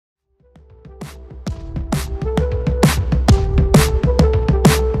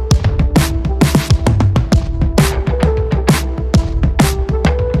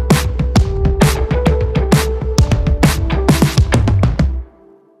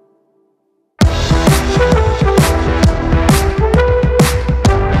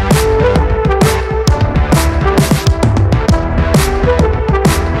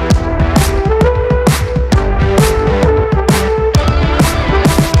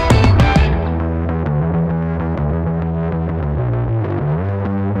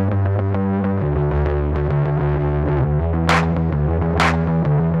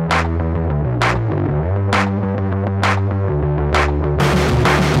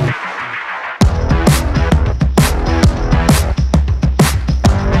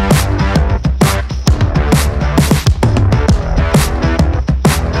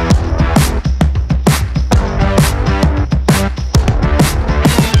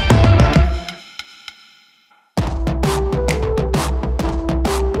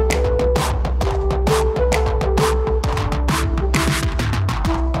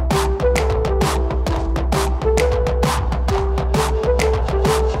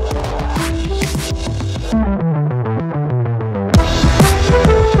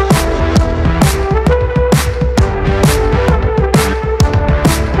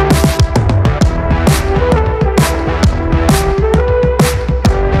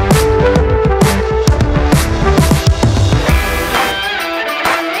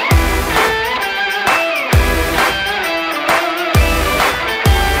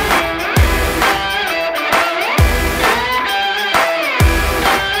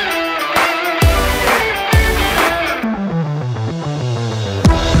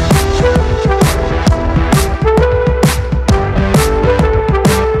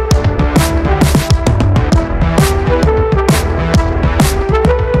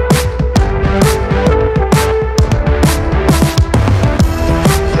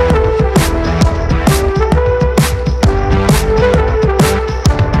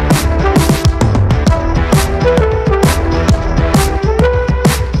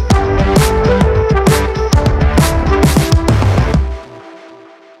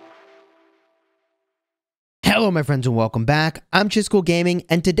Hello my friends and welcome back. I'm Chisgule Gaming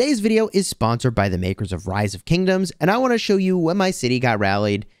and today's video is sponsored by the makers of Rise of Kingdoms, and I want to show you when my city got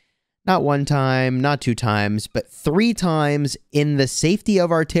rallied. Not one time, not two times, but 3 times in the safety of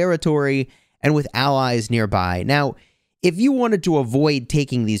our territory and with allies nearby. Now, if you wanted to avoid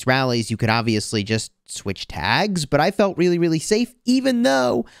taking these rallies, you could obviously just switch tags, but I felt really safe even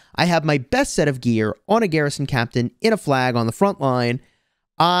though I have my best set of gear on a garrison captain in a flag on the front line.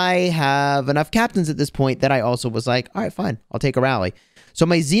 I have enough captains at this point that I also was like, all right, fine, I'll take a rally. So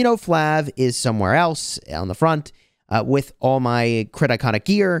my Xeno Flav is somewhere else on the front with all my crit iconic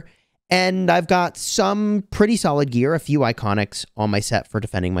gear. And I've got some pretty solid gear, a few iconics on my set for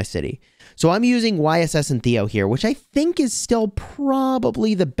defending my city. So I'm using YSS and Theo here, which I think is still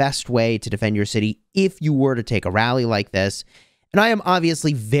probably the best way to defend your city if you were to take a rally like this. And I am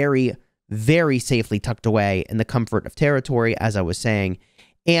obviously very safely tucked away in the comfort of territory, as I was saying,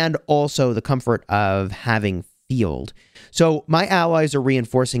 and also the comfort of having field. So my allies are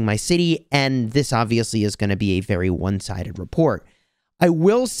reinforcing my city, and this obviously is going to be a very one-sided report. I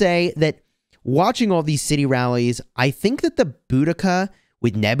will say that watching all these city rallies, I think that the Boudica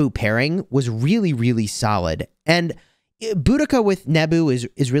with Nebu pairing was really solid. And Boudica with Nebu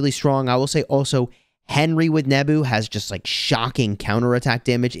is really strong. I will say also Henry with Nebu has just like shocking counterattack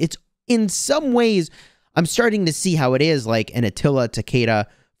damage. It's in some ways, I'm starting to see how it is like an Attila Takeda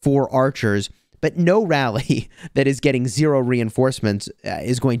for archers, but no rally that is getting 0 reinforcements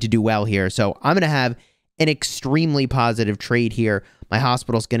is going to do well here. So I'm going to have an extremely positive trade here. My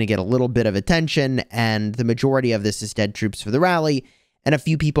hospital's going to get a little bit of attention, and the majority of this is dead troops for the rally, and a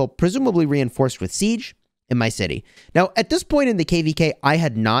few people presumably reinforced with siege in my city. Now, at this point in the KVK, I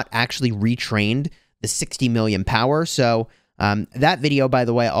had not actually retrained the 60 million power, so that video, by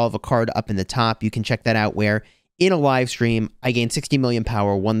the way, I'll have a card up in the top. You can check that out where, in a live stream, I gained 60 million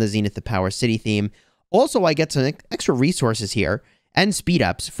power, won the Zenith of Power city theme. Also, I get some extra resources here and speed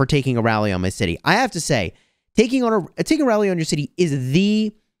ups for taking a rally on my city. I have to say, taking a rally on your city is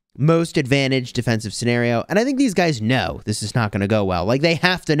the most advantaged defensive scenario, and I think these guys know this is not going to go well. Like, they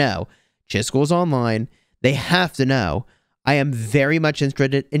have to know. Chisgule's online. They have to know. I am very much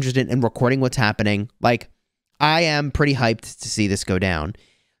interested in recording what's happening. Like, I am pretty hyped to see this go down.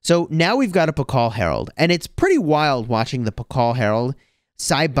 So now we've got a Pakal Herald, and it's pretty wild watching the Pakal Herald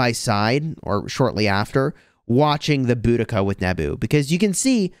side by side, or shortly after, watching the Boudica with Nebu, because you can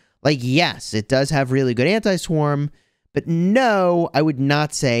see, like, yes, it does have really good anti-swarm, but no, I would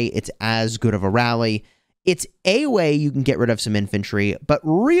not say it's as good of a rally. It's a way you can get rid of some infantry, but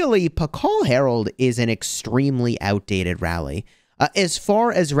really, Pakal Herald is an extremely outdated rally. As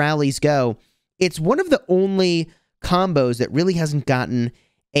far as rallies go, it's one of the only combos that really hasn't gotten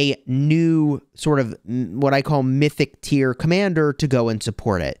a new sort of what I call mythic tier commander to go and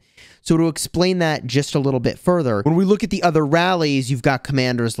support it. So to explain that just a little bit further, when we look at the other rallies, you've got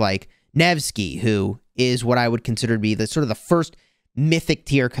commanders like Nevsky, who is what I would consider to be the sort of the first mythic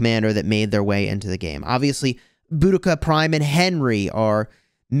tier commander that made their way into the game. Obviously, Boudica, Prime, and Henry are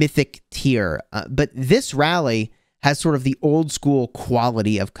mythic tier, but this rally has sort of the old school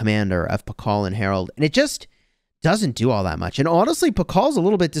quality of commander of Pakal and Herald, and it just doesn't do all that much. And honestly, Pakal's a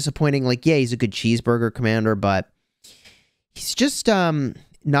little bit disappointing. Like, yeah, he's a good cheeseburger commander, but he's just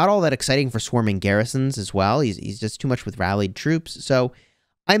not all that exciting for swarming garrisons as well. He's just too much with rallied troops. So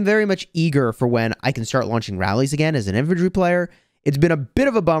I'm very much eager for when I can start launching rallies again as an infantry player. It's been a bit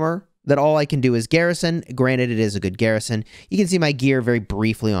of a bummer that all I can do is garrison. Granted, it is a good garrison. You can see my gear very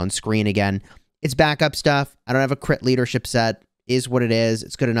briefly on screen again. It's backup stuff. I don't have a crit leadership set. Is what it is.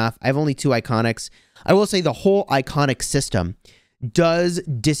 It's good enough. I have only 2 iconics. I will say the whole iconic system does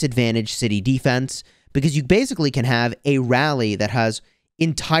disadvantage city defense because you basically can have a rally that has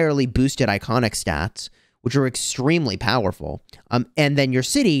entirely boosted iconic stats, which are extremely powerful. And then your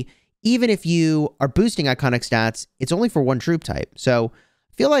city, even if you are boosting iconic stats, it's only for 1 troop type. So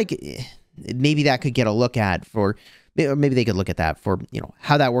I feel like maybe that could get a look at for, or maybe they could look at that for, you know,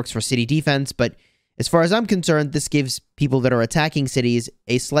 how that works for city defense. But as far as I'm concerned, this gives people that are attacking cities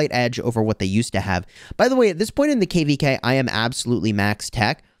a slight edge over what they used to have. By the way, at this point in the KVK, I am absolutely max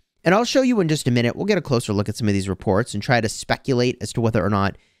tech, and I'll show you in just a minute. We'll get a closer look at some of these reports and try to speculate as to whether or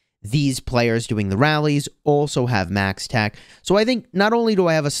not these players doing the rallies also have max tech. So I think not only do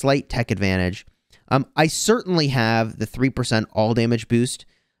I have a slight tech advantage, I certainly have the 3% all damage boost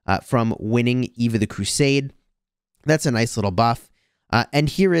from winning Eve of the Crusade. That's a nice little buff. And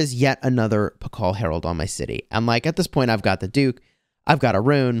here is yet another Pakal Herald on my city. I'm like, at this point, I've got the Duke. I've got a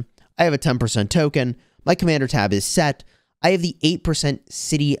rune. I have a 10% token. My commander tab is set. I have the 8%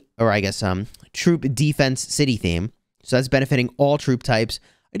 city, or I guess troop defense city theme. So that's benefiting all troop types.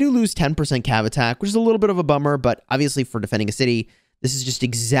 I do lose 10% cav attack, which is a little bit of a bummer, but obviously for defending a city, this is just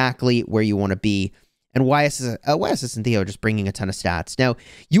exactly where you want to be. And YSS and Theo are just bringing a ton of stats. Now,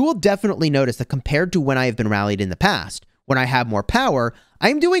 you will definitely notice that compared to when I have been rallied in the past, when I have more power,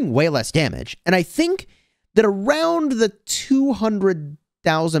 I'm doing way less damage. And I think that around the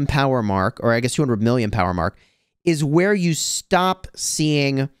 200,000 power mark, or I guess 200 million power mark, is where you stop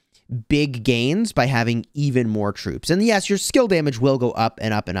seeing big gains by having even more troops. And yes, your skill damage will go up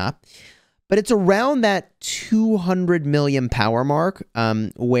and up and up, but it's around that 200 million power mark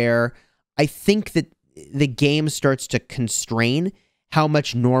where I think that the game starts to constrain how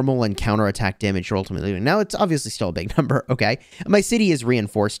much normal and counterattack damage you're ultimately doing. Now, it's obviously still a big number, okay? My city is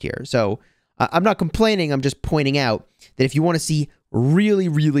reinforced here, so I'm not complaining. I'm just pointing out that if you want to see really,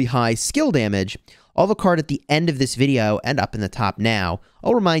 really high skill damage, I'll have a card at the end of this video and up in the top now.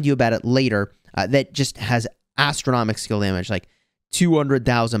 I'll remind you about it later that just has astronomical skill damage, like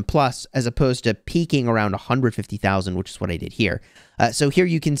 200,000 plus, as opposed to peaking around 150,000, which is what I did here. So here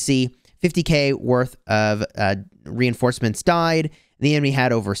you can see 50k worth of reinforcements died. The enemy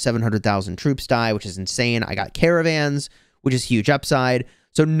had over 700,000 troops die, which is insane. I got caravans, which is huge upside.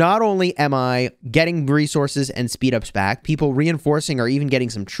 So not only am I getting resources and speed ups back, people reinforcing or even getting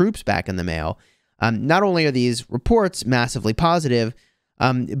some troops back in the mail. Not only are these reports massively positive,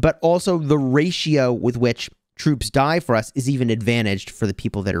 but also the ratio with which troops die for us is even advantaged for the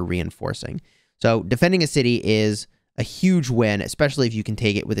people that are reinforcing. So defending a city is a huge win, especially if you can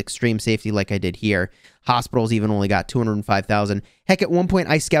take it with extreme safety like I did here. Hospitals even only got 205,000. Heck, at one point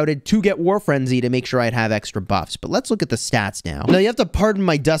I scouted to get War Frenzy to make sure I'd have extra buffs. But let's look at the stats now. Now, you have to pardon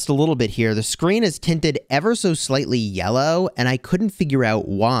my dust a little bit here. The screen is tinted ever so slightly yellow, and I couldn't figure out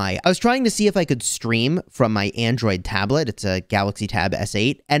why. I was trying to see if I could stream from my Android tablet. It's a Galaxy Tab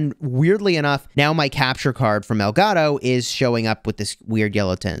S8, and weirdly enough, now my capture card from Elgato is showing up with this weird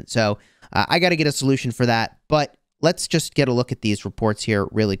yellow tint. So I got to get a solution for that, but let's just get a look at these reports here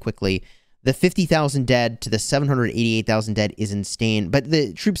really quickly. The 50,000 dead to the 788,000 dead is insane, but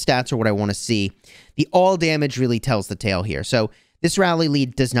the troop stats are what I want to see. The all damage really tells the tale here. So this rally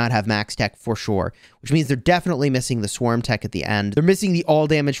lead does not have max tech for sure, which means they're definitely missing the swarm tech at the end. They're missing the all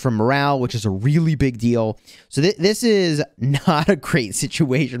damage from morale, which is a really big deal. So this is not a great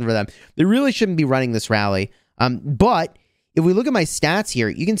situation for them. They really shouldn't be running this rally. But if we look at my stats here,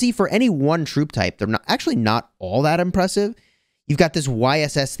 you can see for any one troop type, they're actually not all that impressive. You've got this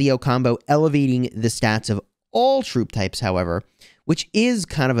YSS Theo combo elevating the stats of all troop types, however, which is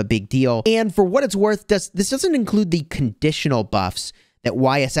kind of a big deal. And for what it's worth, this doesn't include the conditional buffs that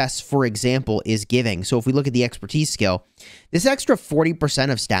YSS, for example, is giving. So if we look at the expertise skill, this extra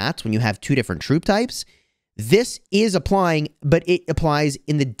 40% of stats when you have two different troop types, this is applying, but it applies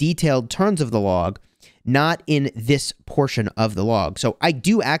in the detailed turns of the log, not in this portion of the log. So I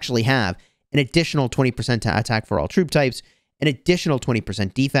do actually have an additional 20% to attack for all troop types, an additional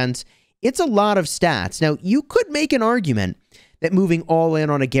 20% defense. It's a lot of stats. Now, you could make an argument that moving all in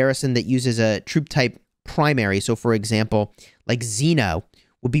on a garrison that uses a troop type primary, so for example, like Xeno,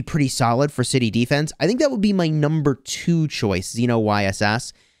 would be pretty solid for city defense. I think that would be my number 2 choice, Xeno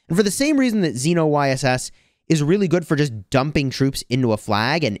YSS. And for the same reason that Xeno YSS is really good for just dumping troops into a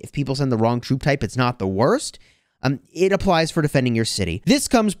flag, and if people send the wrong troop type, it's not the worst. It applies for defending your city. This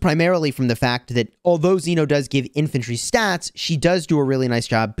comes primarily from the fact that although Xeno does give infantry stats, she does do a really nice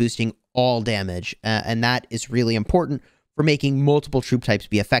job boosting all damage, and that is really important for making multiple troop types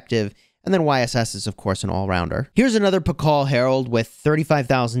be effective. And then YSS is, of course, an all-rounder. Here's another Pakal Herald with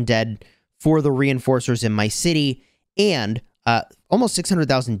 35,000 dead for the reinforcers in my city, and almost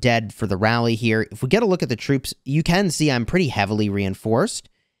 600,000 dead for the rally here. If we get a look at the troops, you can see I'm pretty heavily reinforced.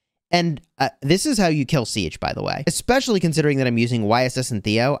 And this is how you kill Siege, by the way. Especially considering that I'm using YSS and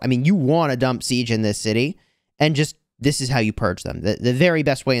Theo. I mean, you want to dump Siege in this city, and just this is how you purge them. The very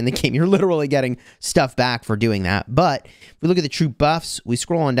best way in the game. You're literally getting stuff back for doing that. But if we look at the troop buffs, we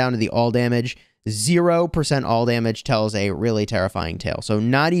scroll on down to the all damage. 0% all damage tells a really terrifying tale. So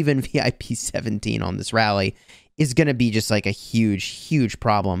not even VIP 17 on this rally is going to be just like a huge, huge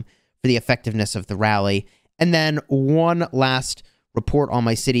problem for the effectiveness of the rally. And then one last report on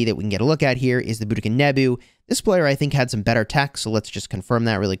my city that we can get a look at here is the Budokan Nebu. This player, I think, had some better tech, so let's just confirm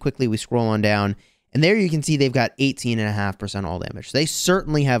that really quickly. We scroll on down, and there you can see they've got 18.5% all damage. So they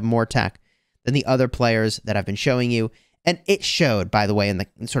certainly have more tech than the other players that I've been showing you, and it showed, by the way, in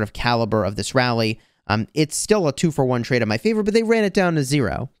the sort of caliber of this rally. It's still a 2-for-1 trade in my favor, but they ran it down to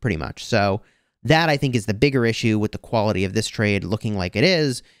 0, pretty much. So that, I think, is the bigger issue with the quality of this trade looking like it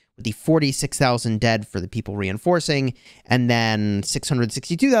is, with the 46,000 dead for the people reinforcing, and then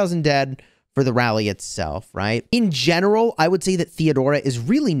 662,000 dead for the rally itself, right? In general, I would say that Theodora is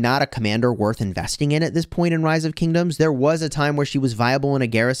really not a commander worth investing in at this point in Rise of Kingdoms. There was a time where she was viable in a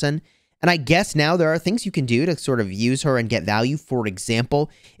garrison, and I guess now there are things you can do to sort of use her and get value. For example,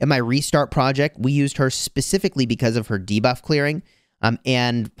 in my restart project, we used her specifically because of her debuff clearing,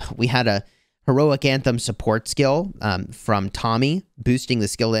 and we had a Heroic Anthem support skill from Tommy, boosting the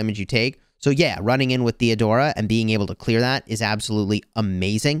skill damage you take. So yeah, running in with Theodora and being able to clear that is absolutely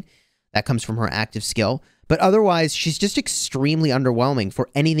amazing. That comes from her active skill. But otherwise, she's just extremely underwhelming for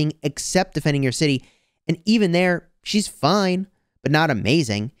anything except defending your city. And even there, she's fine, but not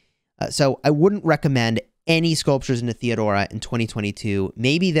amazing. So I wouldn't recommend any sculptures into Theodora in 2022.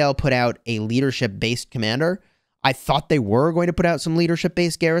 Maybe they'll put out a leadership-based commander. I thought they were going to put out some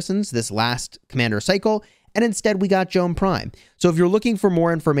leadership-based garrisons this last commander cycle, and instead we got Joan Prime. So if you're looking for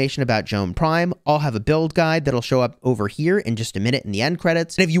more information about Joan Prime, I'll have a build guide that'll show up over here in just a minute in the end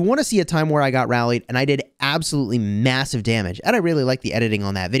credits. And if you want to see a time where I got rallied and I did absolutely massive damage, and I really like the editing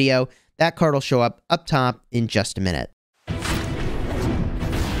on that video, that card will show up top in just a minute.